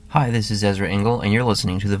Hi, this is Ezra Engel, and you're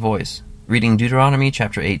listening to The Voice, reading Deuteronomy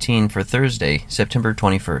chapter 18 for Thursday, September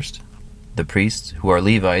 21st. The priests, who are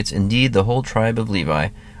Levites, indeed the whole tribe of Levi,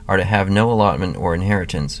 are to have no allotment or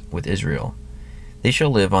inheritance with Israel. They shall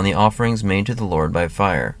live on the offerings made to the Lord by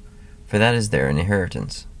fire, for that is their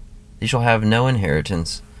inheritance. They shall have no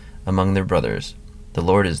inheritance among their brothers. The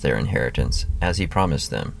Lord is their inheritance, as he promised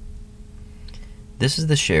them. This is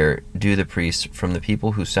the share due the priests from the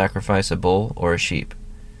people who sacrifice a bull or a sheep: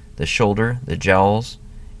 the shoulder, the jowls,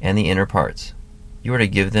 and the inner parts. You are to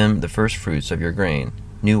give them the first fruits of your grain,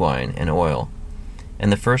 new wine, and oil,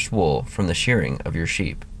 and the first wool from the shearing of your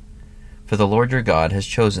sheep. For the Lord your God has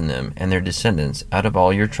chosen them and their descendants out of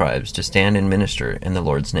all your tribes to stand and minister in the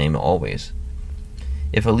Lord's name always.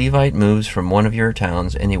 If a Levite moves from one of your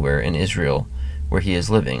towns anywhere in Israel where he is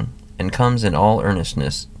living, and comes in all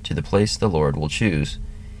earnestness to the place the Lord will choose,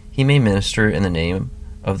 he may minister in the name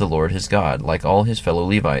of the Lord his God, like all his fellow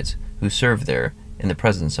Levites who serve there in the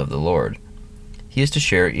presence of the Lord. He is to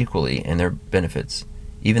share equally in their benefits,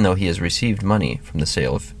 even though he has received money from the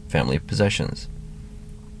sale of family possessions.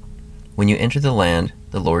 When you enter the land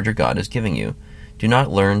the Lord your God is giving you, do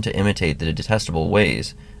not learn to imitate the detestable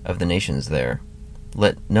ways of the nations there.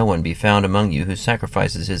 Let no one be found among you who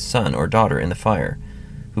sacrifices his son or daughter in the fire,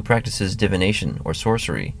 who practices divination or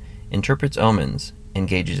sorcery, interprets omens,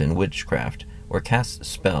 engages in witchcraft, or casts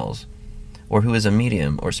spells, or who is a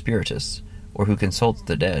medium or spiritist, or who consults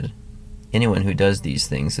the dead. Anyone who does these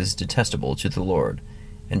things is detestable to the Lord,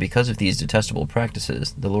 and because of these detestable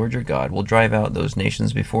practices, the Lord your God will drive out those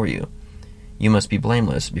nations before you. You must be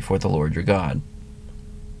blameless before the Lord your God.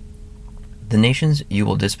 The nations you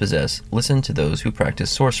will dispossess listen to those who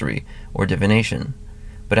practice sorcery or divination,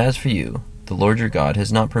 but as for you, the Lord your God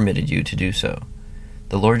has not permitted you to do so.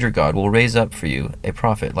 The Lord your God will raise up for you a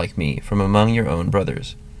prophet like me from among your own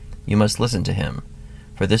brothers. You must listen to him,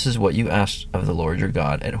 for this is what you asked of the Lord your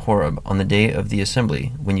God at Horeb on the day of the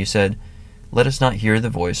assembly, when you said, "Let us not hear the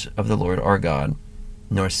voice of the Lord our God,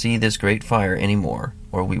 nor see this great fire any more,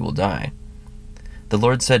 or we will die." The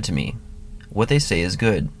Lord said to me, "What they say is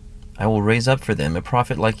good. I will raise up for them a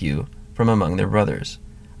prophet like you from among their brothers.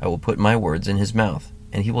 I will put my words in his mouth,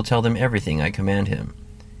 and he will tell them everything I command him.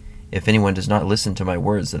 If anyone does not listen to my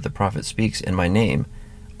words that the prophet speaks in my name,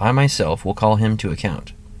 I myself will call him to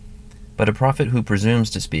account. But a prophet who presumes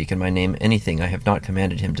to speak in my name anything I have not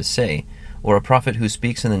commanded him to say, or a prophet who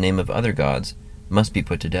speaks in the name of other gods, must be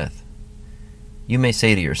put to death." You may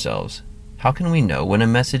say to yourselves, "How can we know when a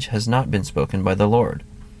message has not been spoken by the Lord?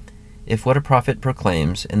 If what a prophet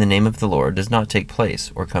proclaims in the name of the Lord does not take place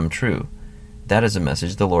or come true, that is a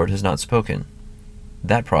message the Lord has not spoken.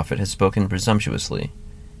 That prophet has spoken presumptuously.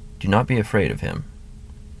 Do not be afraid of him."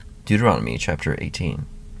 Deuteronomy chapter 18.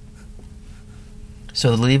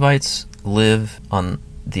 So the Levites live on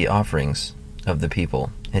the offerings of the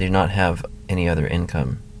people and do not have any other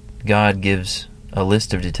income. God gives a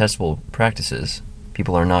list of detestable practices.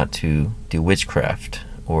 People are not to do witchcraft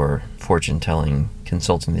or fortune-telling,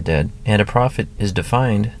 consulting the dead. And a prophet is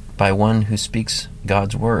defined by one who speaks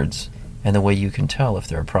God's words. And the way you can tell if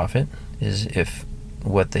they're a prophet is if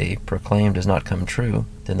what they proclaim does not come true,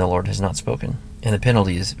 then the Lord has not spoken. And the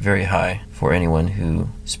penalty is very high for anyone who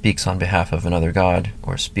speaks on behalf of another God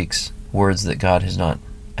or speaks words that God has not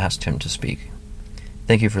asked him to speak.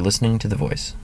 Thank you for listening to The Voice.